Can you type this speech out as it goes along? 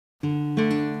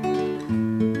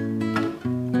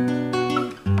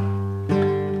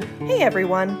Hey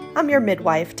everyone, I'm your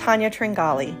midwife, Tanya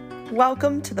Tringali.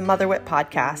 Welcome to the Motherwit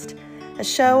Podcast, a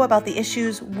show about the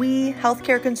issues we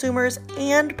healthcare consumers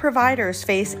and providers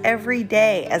face every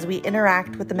day as we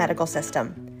interact with the medical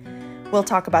system. We'll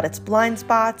talk about its blind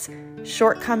spots,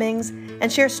 shortcomings,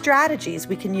 and share strategies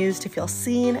we can use to feel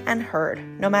seen and heard,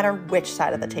 no matter which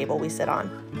side of the table we sit on.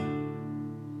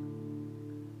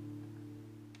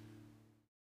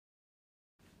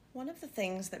 One of the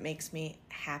things that makes me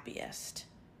happiest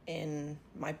in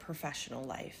my professional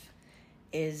life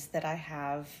is that I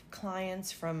have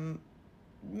clients from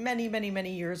many, many,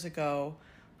 many years ago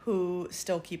who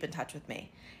still keep in touch with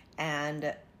me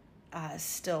and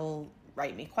still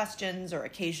write me questions or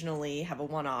occasionally have a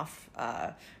one-off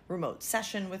remote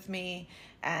session with me,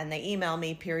 and they email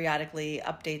me periodically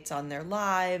updates on their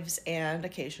lives and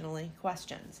occasionally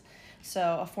questions.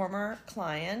 So a former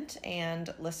client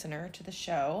and listener to the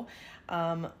show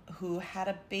who had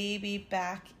a baby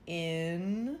back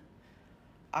in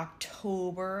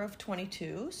October of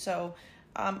 22, so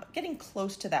getting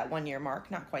close to that 1 year mark,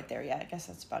 not quite there yet, I guess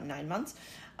that's about 9 months,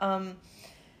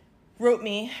 wrote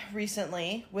me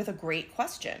recently with a great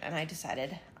question, and I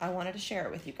decided I wanted to share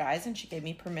it with you guys, and she gave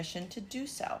me permission to do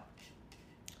so.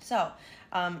 So,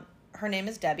 her name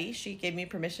is Debbie. She gave me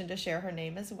permission to share her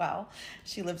name as well.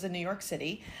 She lives in New York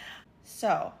City.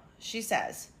 So, she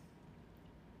says,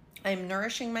 I'm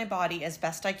nourishing my body as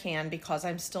best I can because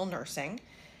I'm still nursing,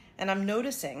 and I'm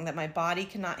noticing that my body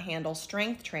cannot handle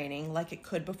strength training like it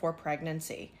could before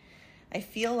pregnancy. I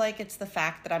feel like it's the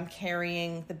fact that I'm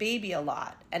carrying the baby a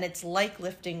lot, and it's like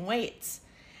lifting weights,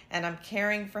 and I'm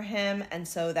caring for him, and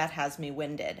so that has me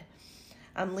winded.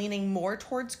 I'm leaning more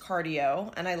towards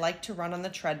cardio, and I like to run on the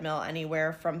treadmill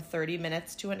anywhere from 30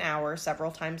 minutes to an hour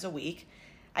several times a week.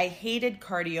 I hated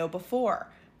cardio before,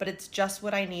 but it's just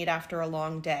what I need after a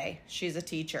long day. She's a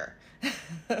teacher.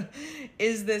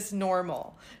 Is this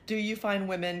normal? Do you find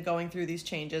women going through these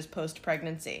changes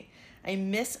post-pregnancy? I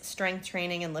miss strength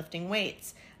training and lifting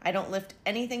weights. I don't lift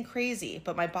anything crazy,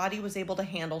 but my body was able to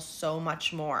handle so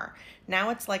much more. Now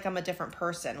it's like I'm a different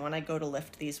person when I go to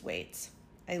lift these weights.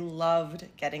 I loved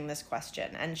getting this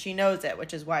question, and she knows it,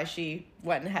 which is why she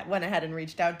went ahead and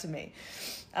reached out to me.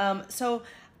 So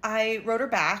I wrote her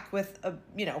back with a,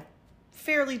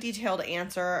 fairly detailed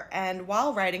answer, and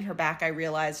while writing her back, I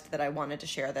realized that I wanted to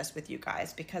share this with you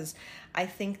guys because I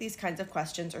think these kinds of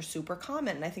questions are super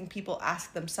common, and I think people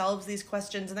ask themselves these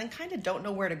questions and then kind of don't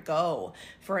know where to go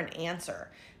for an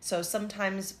answer. So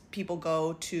sometimes people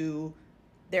go to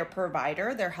their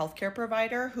provider, their healthcare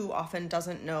provider, who often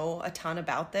doesn't know a ton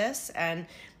about this, and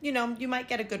you might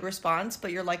get a good response,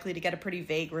 but you're likely to get a pretty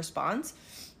vague response.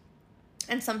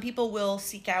 And some people will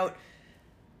seek out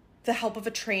the help of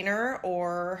a trainer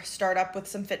or start up with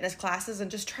some fitness classes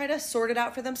and just try to sort it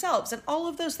out for themselves. And all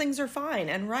of those things are fine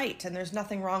and right, and there's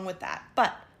nothing wrong with that.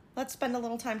 But let's spend a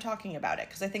little time talking about it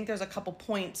because I think there's a couple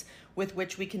points with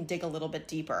which we can dig a little bit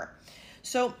deeper.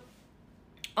 So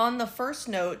on the first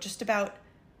note, just about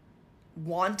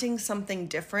wanting something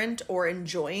different or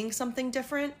enjoying something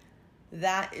different,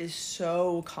 that is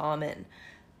so common.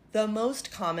 The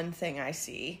most common thing I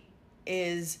see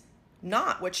is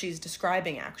not what she's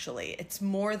describing, actually. It's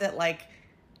more that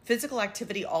physical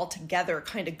activity altogether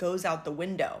kind of goes out the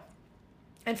window.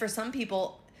 And for some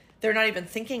people, they're not even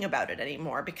thinking about it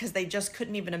anymore because they just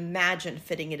couldn't even imagine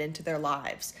fitting it into their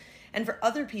lives. And for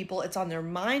other people, it's on their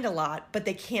mind a lot, but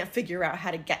they can't figure out how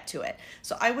to get to it.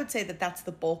 So I would say that that's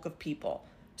the bulk of people.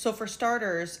 So for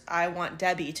starters, I want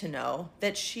Debbie to know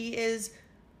that she is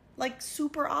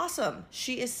super awesome.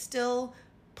 She is still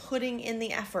putting in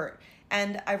the effort.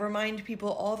 And I remind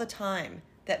people all the time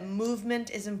that movement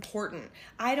is important.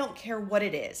 I don't care what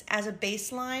it is. As a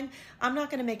baseline, I'm not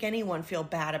going to make anyone feel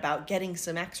bad about getting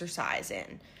some exercise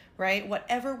in, right?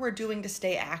 Whatever we're doing to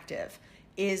stay active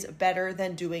is better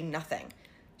than doing nothing.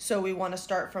 So we want to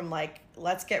start from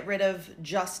let's get rid of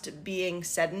just being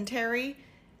sedentary.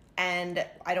 And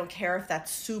I don't care if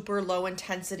that's super low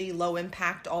intensity, low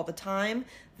impact all the time.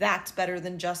 That's better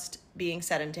than just being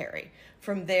sedentary.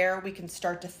 From there, we can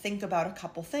start to think about a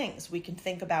couple things. We can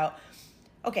think about,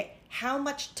 okay, how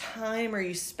much time are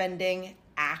you spending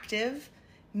active,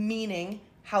 meaning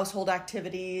household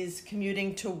activities,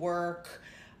 commuting to work,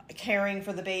 caring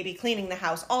for the baby, cleaning the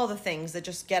house, all the things that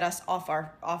just get us off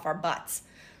our butts.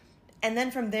 And then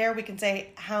from there, we can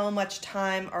say, how much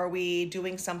time are we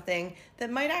doing something that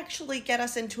might actually get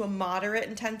us into a moderate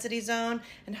intensity zone?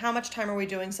 And how much time are we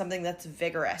doing something that's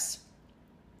vigorous?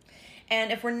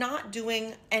 And if we're not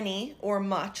doing any or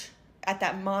much at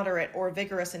that moderate or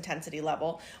vigorous intensity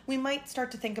level, we might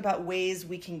start to think about ways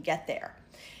we can get there.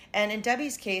 And in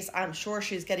Debbie's case, I'm sure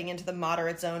she's getting into the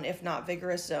moderate zone, if not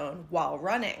vigorous zone, while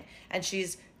running. And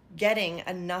she's getting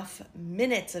enough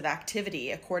minutes of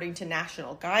activity according to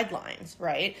national guidelines,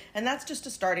 right? And that's just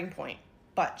a starting point,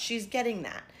 but she's getting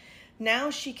that. Now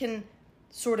she can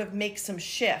sort of make some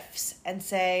shifts and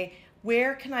say,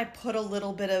 where can I put a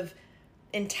little bit of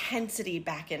intensity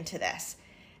back into this?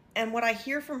 And what I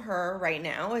hear from her right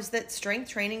now is that strength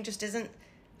training just isn't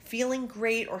feeling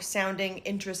great or sounding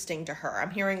interesting to her.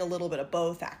 I'm hearing a little bit of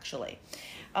both, actually.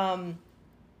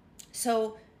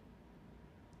 So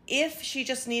if she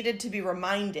just needed to be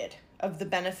reminded of the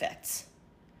benefits,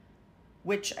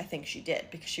 which I think she did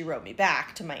because she wrote me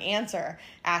back to my answer,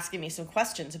 asking me some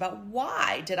questions about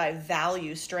why did I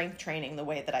value strength training the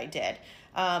way that I did.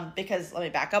 Because let me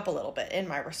back up a little bit. In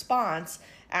my response,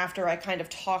 after I kind of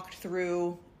talked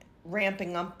through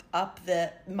ramping up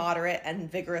the moderate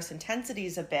and vigorous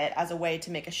intensities a bit as a way to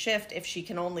make a shift if she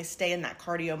can only stay in that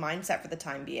cardio mindset for the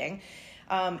time being,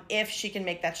 if she can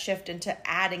make that shift into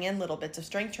adding in little bits of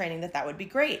strength training, that would be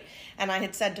great. And I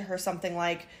had said to her something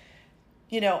like,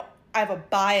 I have a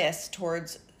bias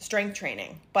towards strength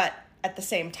training, but at the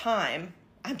same time,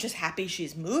 I'm just happy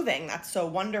she's moving. That's so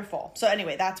wonderful. So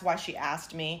anyway, that's why she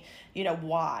asked me,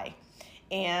 why.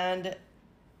 And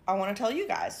I want to tell you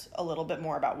guys a little bit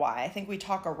more about why. I think we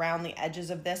talk around the edges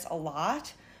of this a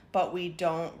lot, but we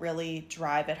don't really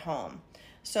drive it home.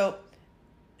 So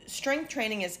strength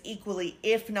training is equally,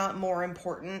 if not more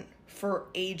important for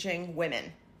aging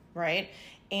women, right?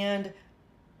 And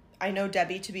I know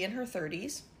Debbie to be in her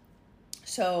 30s.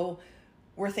 So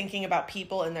we're thinking about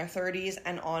people in their 30s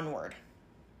and onward.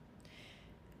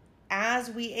 As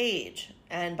we age,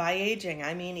 and by aging,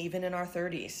 I mean even in our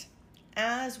 30s,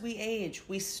 as we age,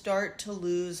 we start to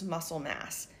lose muscle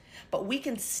mass, but we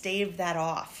can stave that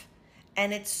off.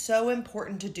 And it's so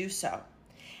important to do so.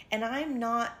 And I'm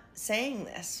not saying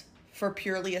this for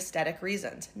purely aesthetic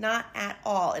reasons, not at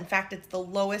all. In fact, it's the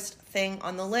lowest thing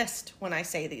on the list when I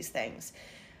say these things.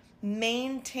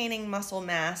 Maintaining muscle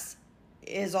mass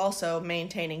is also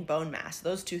maintaining bone mass.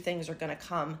 Those two things are going to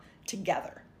come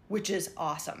together, which is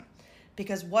awesome.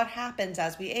 Because what happens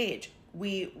as we age?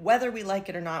 Whether we like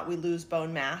it or not, we lose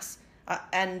bone mass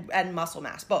and muscle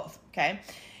mass, both, okay?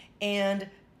 And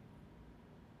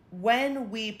when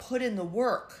we put in the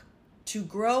work to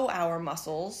grow our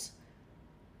muscles,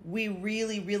 we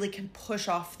really, really can push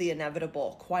off the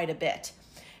inevitable quite a bit.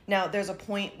 Now, there's a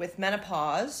point with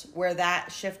menopause where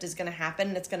that shift is going to happen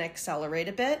and it's going to accelerate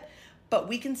a bit, but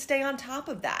we can stay on top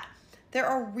of that. There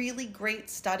are really great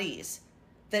studies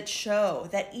that show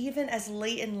that even as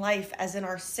late in life as in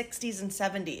our 60s and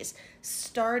 70s,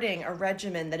 starting a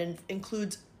regimen that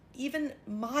includes even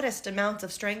modest amounts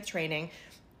of strength training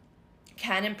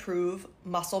can improve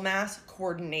muscle mass,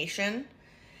 coordination.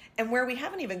 And where we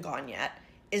haven't even gone yet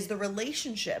is the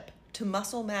relationship to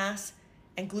muscle mass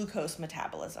and glucose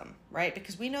metabolism, right?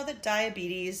 Because we know that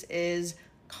diabetes is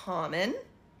common,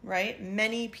 right?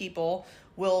 Many people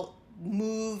will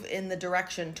move in the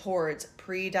direction towards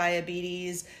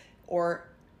pre-diabetes, or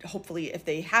hopefully if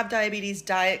they have diabetes,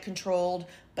 diet controlled,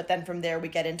 but then from there we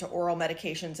get into oral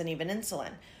medications and even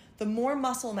insulin. The more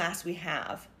muscle mass we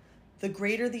have, the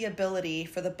greater the ability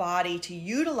for the body to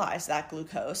utilize that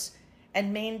glucose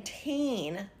and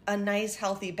maintain a nice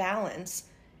healthy balance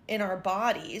in our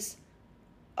bodies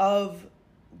of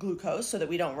glucose so that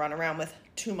we don't run around with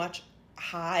too much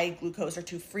high glucose or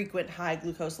too frequent high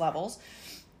glucose levels.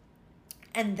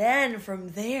 And then from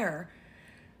there,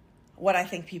 what I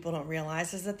think people don't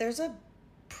realize is that there's a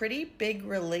pretty big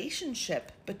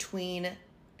relationship between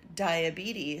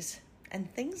diabetes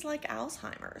and things like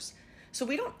Alzheimer's. So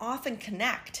we don't often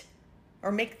connect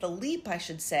or make the leap, I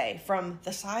should say, from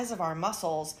the size of our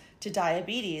muscles to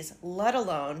diabetes, let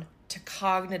alone to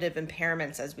cognitive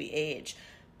impairments as we age.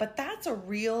 But that's a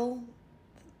real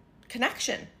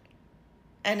connection.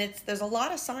 And there's a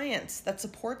lot of science that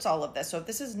supports all of this. So if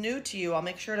this is new to you, I'll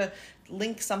make sure to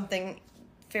link something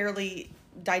fairly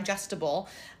digestible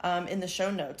in the show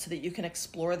notes so that you can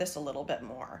explore this a little bit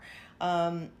more.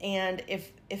 And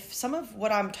if some of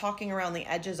what I'm talking around the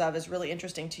edges of is really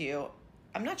interesting to you,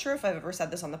 I'm not sure if I've ever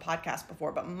said this on the podcast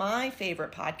before, but my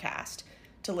favorite podcast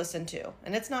to listen to,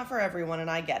 and it's not for everyone, and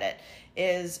I get it,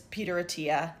 is Peter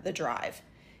Attia, The Drive.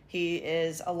 He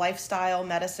is a lifestyle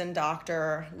medicine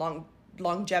doctor,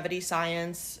 longevity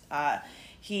science.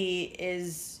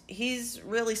 He's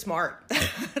really smart.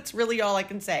 That's really all I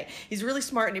can say. He's really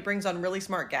smart and he brings on really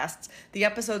smart guests. The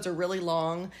episodes are really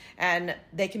long and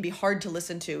they can be hard to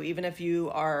listen to, even if you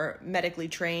are medically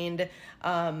trained.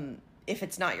 if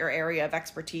it's not your area of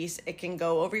expertise, it can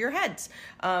go over your heads.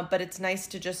 But it's nice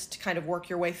to just kind of work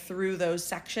your way through those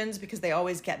sections because they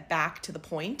always get back to the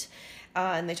point.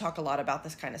 And they talk a lot about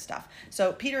this kind of stuff.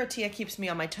 So Peter Attia keeps me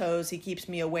on my toes. He keeps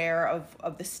me aware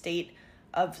of the state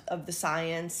of the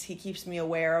science. He keeps me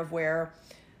aware of where,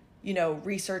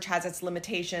 research has its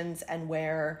limitations and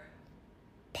where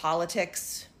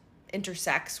politics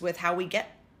intersects with how we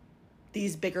get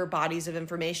these bigger bodies of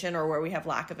information, or where we have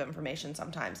lack of information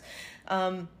sometimes.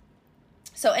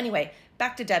 So anyway,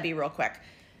 back to Debbie real quick.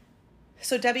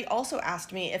 So Debbie also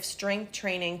asked me if strength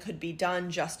training could be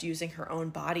done just using her own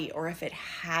body, or if it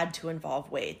had to involve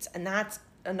weights. And that's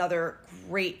another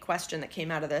great question that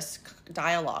came out of this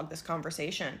dialogue, this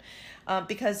conversation,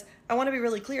 because I want to be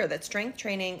really clear that strength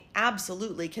training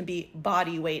absolutely can be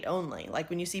body weight only. Like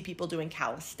when you see people doing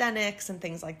calisthenics and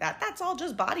things like that, that's all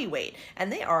just body weight,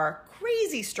 and they are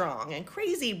crazy strong and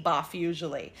crazy buff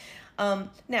usually.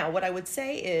 Now, what I would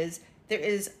say is there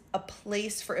is a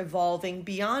place for evolving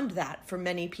beyond that for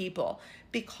many people,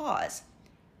 because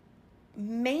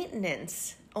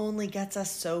maintenance only gets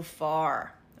us so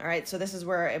far. All right, so this is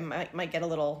where it might get a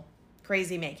little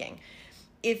crazy making.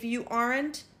 If you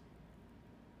aren't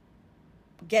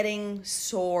getting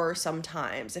sore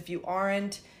sometimes, if you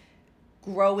aren't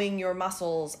growing your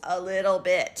muscles a little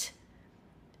bit,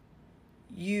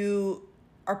 you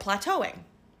are plateauing,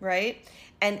 right?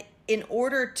 And in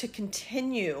order to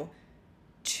continue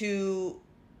to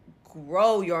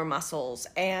grow your muscles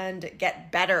and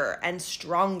get better and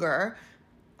stronger,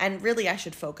 and really I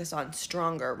should focus on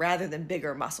stronger rather than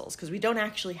bigger muscles, because we don't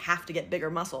actually have to get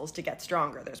bigger muscles to get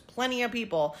stronger. There's plenty of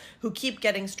people who keep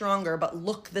getting stronger but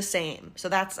look the same. So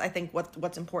that's, I think,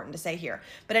 what's important to say here.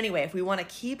 But anyway, if we want to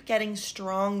keep getting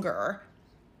stronger,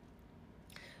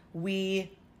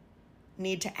 we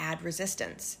need to add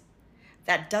resistance.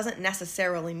 That doesn't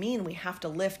necessarily mean we have to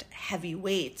lift heavy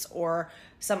weights or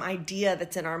some idea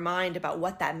that's in our mind about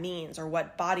what that means or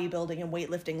what bodybuilding and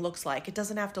weightlifting looks like. It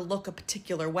doesn't have to look a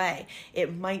particular way.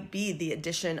 It might be the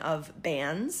addition of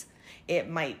bands. It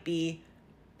might be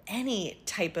any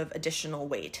type of additional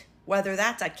weight, whether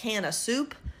that's a can of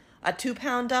soup, a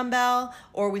 2-pound dumbbell,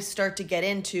 or we start to get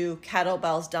into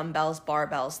kettlebells, dumbbells,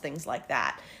 barbells, things like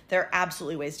that. There are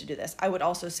absolutely ways to do this. I would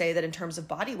also say that in terms of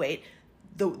body weight,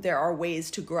 there are ways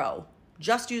to grow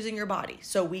just using your body.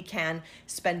 So we can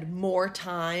spend more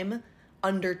time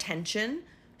under tension.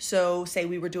 So say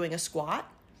we were doing a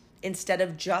squat, instead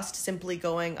of just simply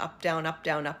going up, down, up,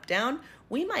 down, up, down,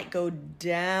 we might go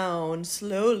down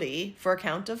slowly for a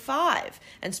count of 5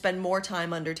 and spend more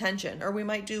time under tension. Or we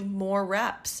might do more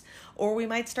reps, or we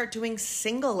might start doing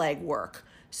single leg work.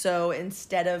 So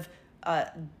instead of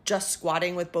just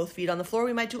squatting with both feet on the floor,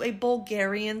 we might do a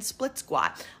Bulgarian split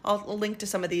squat. I'll link to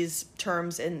some of these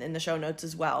terms in the show notes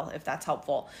as well, if that's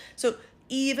helpful. So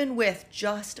even with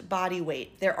just body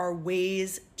weight, there are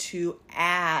ways to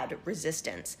add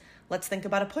resistance. Let's think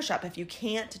about a push-up. If you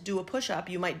can't do a push-up,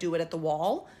 you might do it at the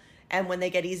wall. And when they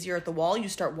get easier at the wall, you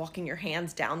start walking your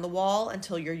hands down the wall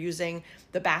until you're using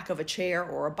the back of a chair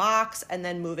or a box, and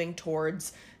then moving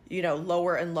towards,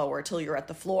 lower and lower till you're at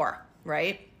the floor,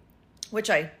 right? Which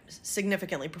I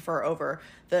significantly prefer over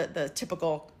the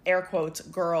typical air quotes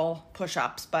girl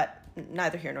push-ups, but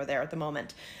neither here nor there at the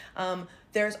moment.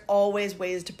 There's always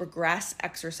ways to progress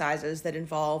exercises that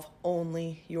involve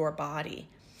only your body.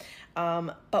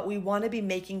 But we want to be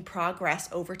making progress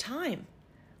over time.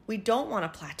 We don't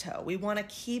want to plateau. We want to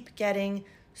keep getting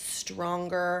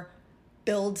stronger,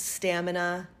 build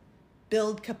stamina,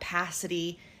 build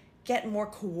capacity, get more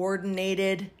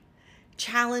coordinated,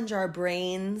 challenge our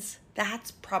brains.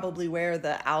 That's probably where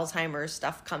the Alzheimer's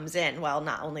stuff comes in. Well,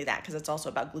 not only that, because it's also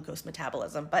about glucose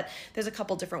metabolism, but there's a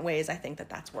couple different ways I think that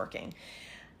that's working.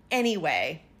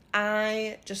 Anyway,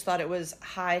 I just thought it was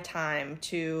high time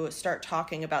to start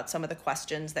talking about some of the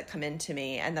questions that come into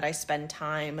me and that I spend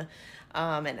time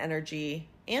and energy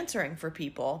answering for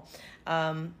people.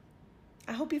 I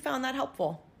hope you found that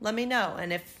helpful. Let me know.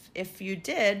 And if you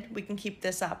did, we can keep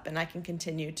this up and I can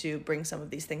continue to bring some of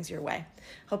these things your way.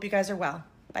 Hope you guys are well.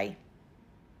 Bye.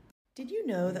 Did you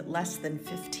know that less than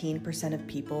 15% of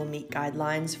people meet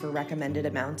guidelines for recommended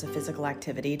amounts of physical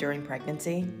activity during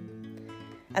pregnancy?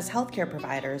 As healthcare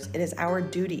providers, it is our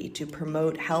duty to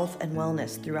promote health and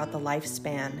wellness throughout the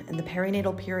lifespan, and the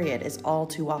perinatal period is all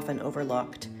too often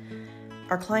overlooked.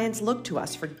 Our clients look to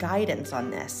us for guidance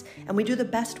on this, and we do the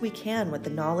best we can with the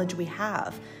knowledge we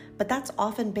have, but that's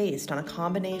often based on a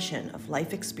combination of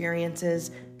life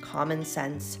experiences, common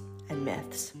sense, and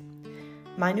myths.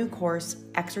 My new course,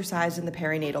 Exercise in the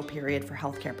Perinatal Period for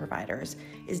Healthcare Providers,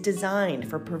 is designed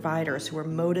for providers who are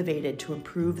motivated to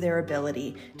improve their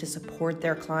ability to support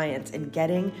their clients in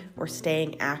getting or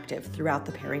staying active throughout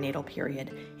the perinatal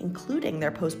period, including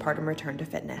their postpartum return to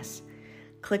fitness.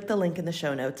 Click the link in the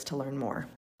show notes to learn more.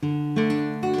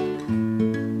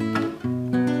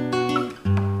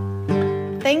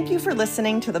 Thank you for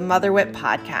listening to the MotherWhip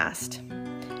podcast.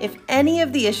 If any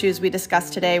of the issues we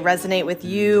discussed today resonate with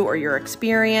you or your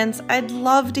experience, I'd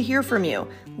love to hear from you.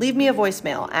 Leave me a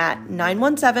voicemail at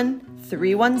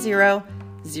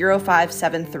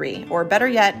 917-310-0573, or better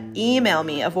yet, email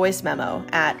me a voice memo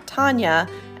at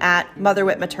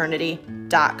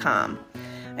tanya@motherwhipmaternity.com.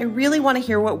 I really want to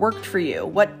hear what worked for you,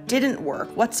 what didn't work,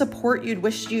 what support you'd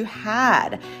wished you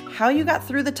had, how you got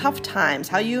through the tough times,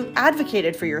 how you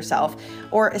advocated for yourself,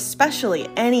 or especially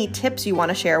any tips you want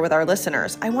to share with our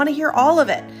listeners. I want to hear all of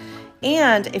it.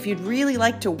 And if you'd really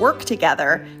like to work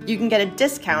together, you can get a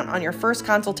discount on your first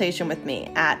consultation with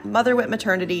me at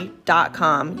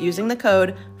motherwhipmaternity.com using the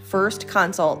code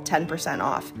FIRSTCONSULT 10%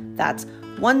 off. That's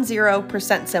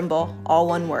 10% symbol, all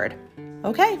one word.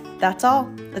 Okay, that's all.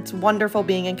 It's wonderful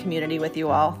being in community with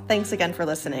you all. Thanks again for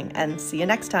listening, and see you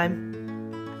next time.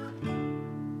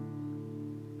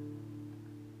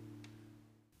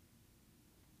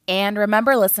 And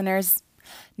remember, listeners,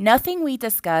 nothing we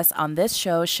discuss on this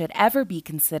show should ever be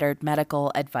considered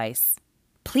medical advice.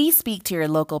 Please speak to your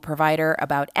local provider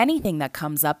about anything that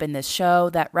comes up in this show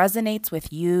that resonates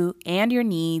with you and your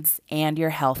needs and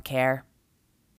your health care.